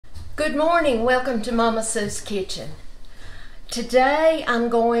Good morning, welcome to Mama Sue's Kitchen. Today I'm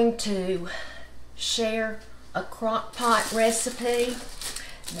going to share a crock pot recipe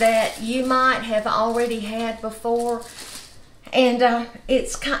that you might have already had before, and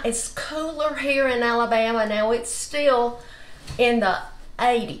it's cooler here in Alabama now. It's still in the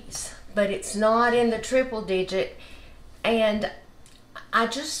 80s, but it's not in the triple digit, and I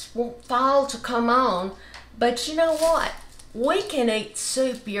just want fall to come on. But you know what? We can eat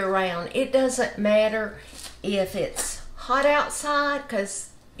soup year-round. It doesn't matter if it's hot outside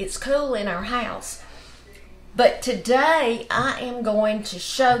because it's cool in our house. But today I am going to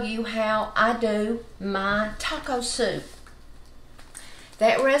show you how I do my taco soup.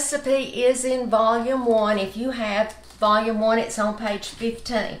 That recipe is in volume 1. If you have volume 1, it's on page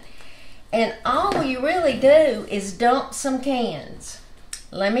 15. And all you really do is dump some cans.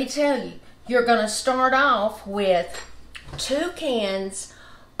 Let me tell you, you're going to start off with 2 cans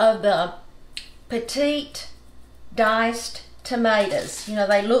of the petite diced tomatoes. You know,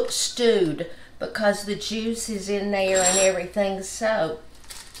 they look stewed because the juice is in there and everything. So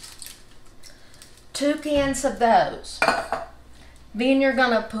 2 cans of those. Then you're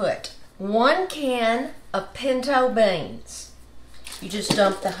going to put 1 can of pinto beans. You just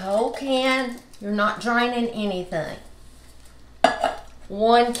dump the whole can. You're not draining anything.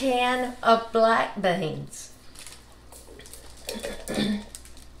 1 can of black beans.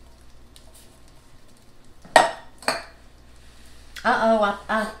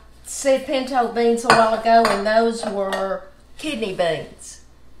 I said pinto beans a while ago, and those were kidney beans.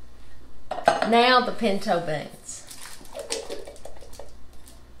 Now the pinto beans.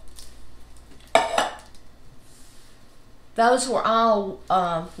 Those were all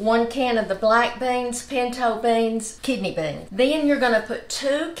 1 can of the black beans, pinto beans, kidney beans. Then you're going to put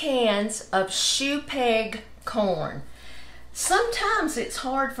 2 cans of shoe peg corn. Sometimes it's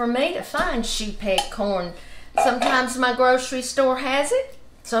hard for me to find shoe peg corn. Sometimes my grocery store has it,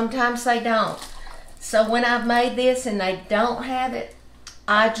 sometimes they don't. So when I've made this and they don't have it,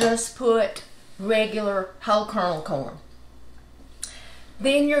 I just put regular whole kernel corn.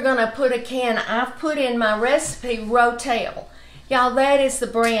 Then you're going to put a can, I've put in my recipe Rotel. Y'all, that is the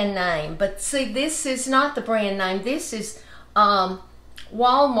brand name. But see, this is not the brand name. This is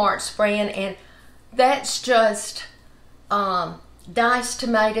Walmart's brand, and that's just diced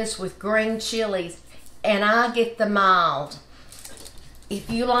tomatoes with green chilies, and I get the mild. If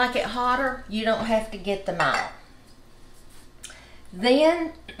you like it hotter, you don't have to get the mild.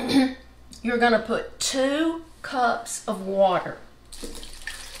 Then you're going to put 2 cups of water.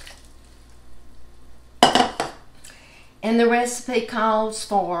 And the recipe calls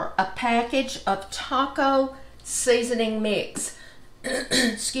for a package of taco seasoning mix.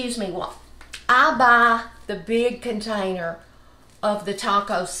 Excuse me, what? I buy the big container of the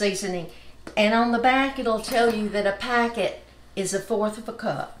taco seasoning, and on the back it'll tell you that a packet is 1/4 of a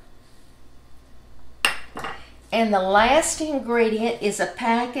cup. And the last ingredient is a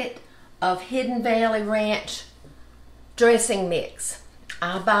packet of Hidden Valley Ranch dressing mix.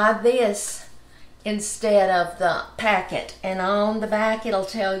 I buy this instead of the packet, and on the back it'll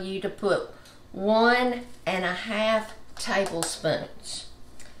tell you to put 1½ tablespoons.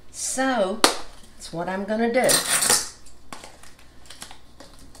 So that's what I'm going to do.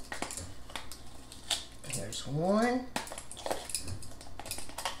 Here's 1½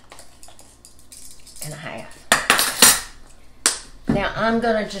 Now I'm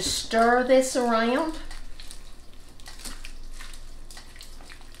going to just stir this around.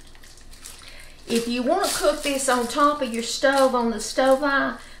 If you want to cook this on top of your stove, on the stove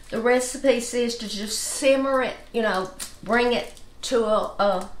eye, the recipe says to just simmer it, you know, bring it to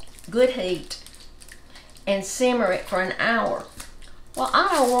a good heat and simmer it for an hour. Well, I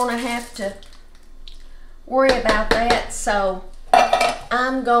don't want to have to worry about that, so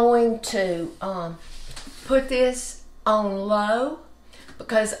I'm going to put this on low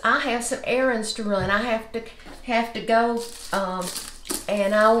because I have some errands to run. I have to go,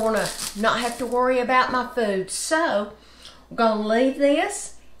 and I want to not have to worry about my food. So we're going to leave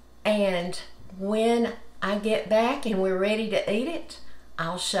this, and when I get back and we're ready to eat it,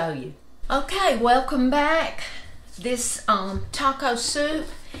 I'll show you. Okay, welcome back. This taco soup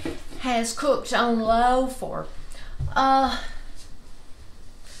has cooked on low for about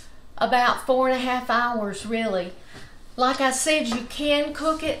 4½ hours, really. Like I said, you can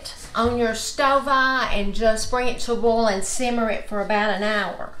cook it on your stove eye and just bring it to a boil and simmer it for about an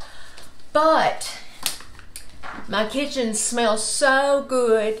hour. But my kitchen smells so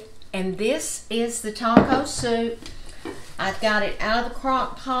good, and this is the taco soup. I've got it out of the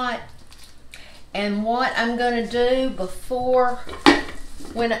crock pot, and what I'm going to do before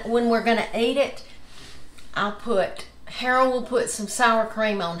when we're gonna eat it, Harold will put some sour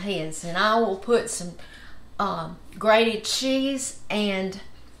cream on his, and I will put some grated cheese, and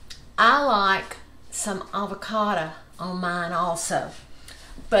I like some avocado on mine also.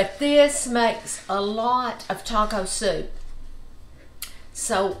 But this makes a lot of taco soup.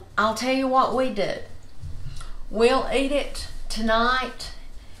 So I'll tell you what we do. We'll eat it tonight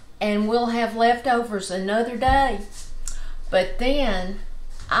and we'll have leftovers another day. But then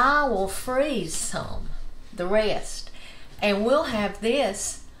I will freeze the rest. And we'll have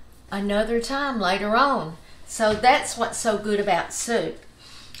this another time later on. So that's what's so good about soup.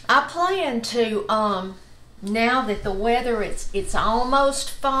 I plan to, now that the weather, it's almost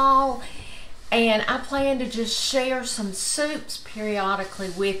fall, and I plan to just share some soups periodically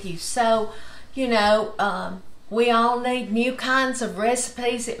with you. So, you know, we all need new kinds of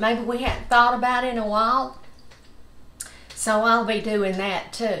recipes that maybe we hadn't thought about in a while. So I'll be doing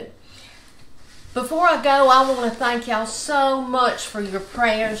that too. Before I go, I want to thank y'all so much for your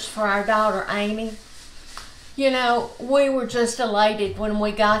prayers for our daughter Amy. You know, we were just elated when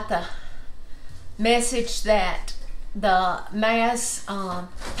we got the message that the mass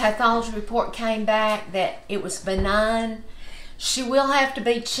pathology report came back that it was benign. She will have to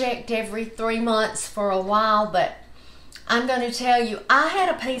be checked every 3 months for a while, but I'm going to tell you, I had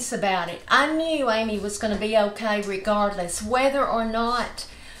a peace about it. I knew Amy was going to be okay regardless, whether or not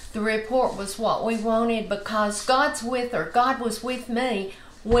the report was what we wanted, because God's with her. God was with me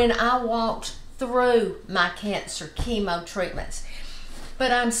when I walked through my cancer chemo treatments.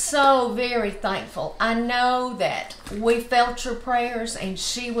 But I'm so very thankful. I know that we felt your prayers, and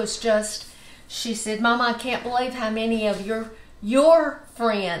she said, Mama, I can't believe how many of your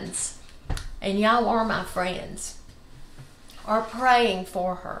friends, and y'all are my friends, are praying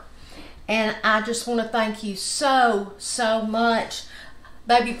for her. And I just want to thank you so, so much.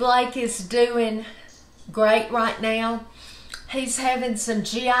 Baby Blake is doing great right now. He's having some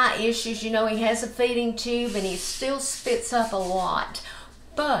GI issues. You know, he has a feeding tube and he still spits up a lot.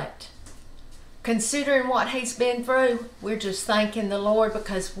 But considering what he's been through, we're just thanking the Lord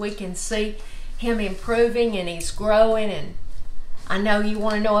because we can see him improving and he's growing, and I know you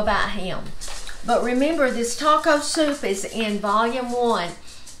want to know about him. But remember, this taco soup is in volume 1.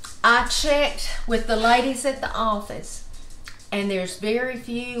 I checked with the ladies at the office, and there's very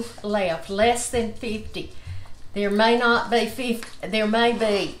few left, less than 50. There may not be 50, there may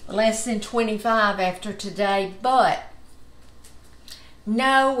be less than 25 after today, but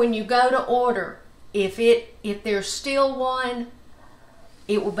know when you go to order, if there's still one,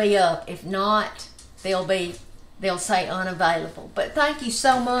 it will be up. If not, they'll say unavailable. But thank you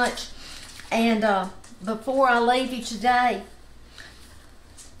so much. And before I leave you today,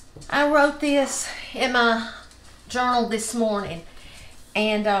 I wrote this in my journal this morning,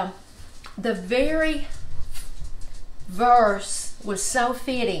 and the very verse was so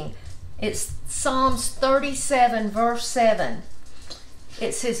fitting. It's Psalms 37 verse 7.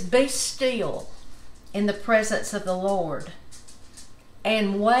 It says, be still in the presence of the Lord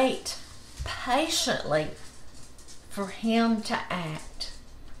and wait patiently for him to act.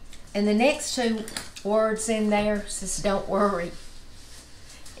 And the next 2 words in there says, don't worry.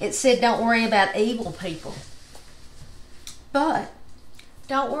 It said, don't worry about evil people, but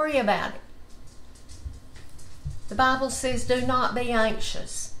don't worry about it. The Bible says, do not be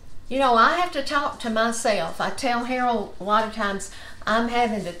anxious. You know, I have to talk to myself. I tell Harold a lot of times I'm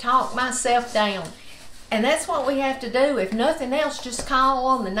having to talk myself down. And that's what we have to do. If nothing else, just call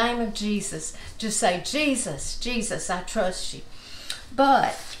on the name of Jesus. Just say, Jesus, Jesus, I trust you.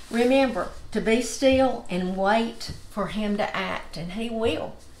 But remember to be still and wait for him to act, and he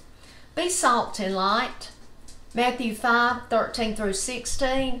will. Be salt and light. Matthew 5:13 through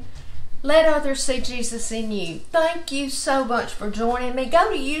 16. Let others see Jesus in you. Thank you so much for joining me. Go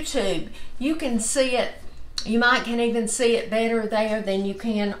to YouTube. You can see it. You can even see it better there than you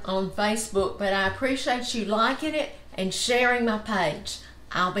can on Facebook. But I appreciate you liking it and sharing my page.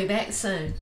 I'll be back soon.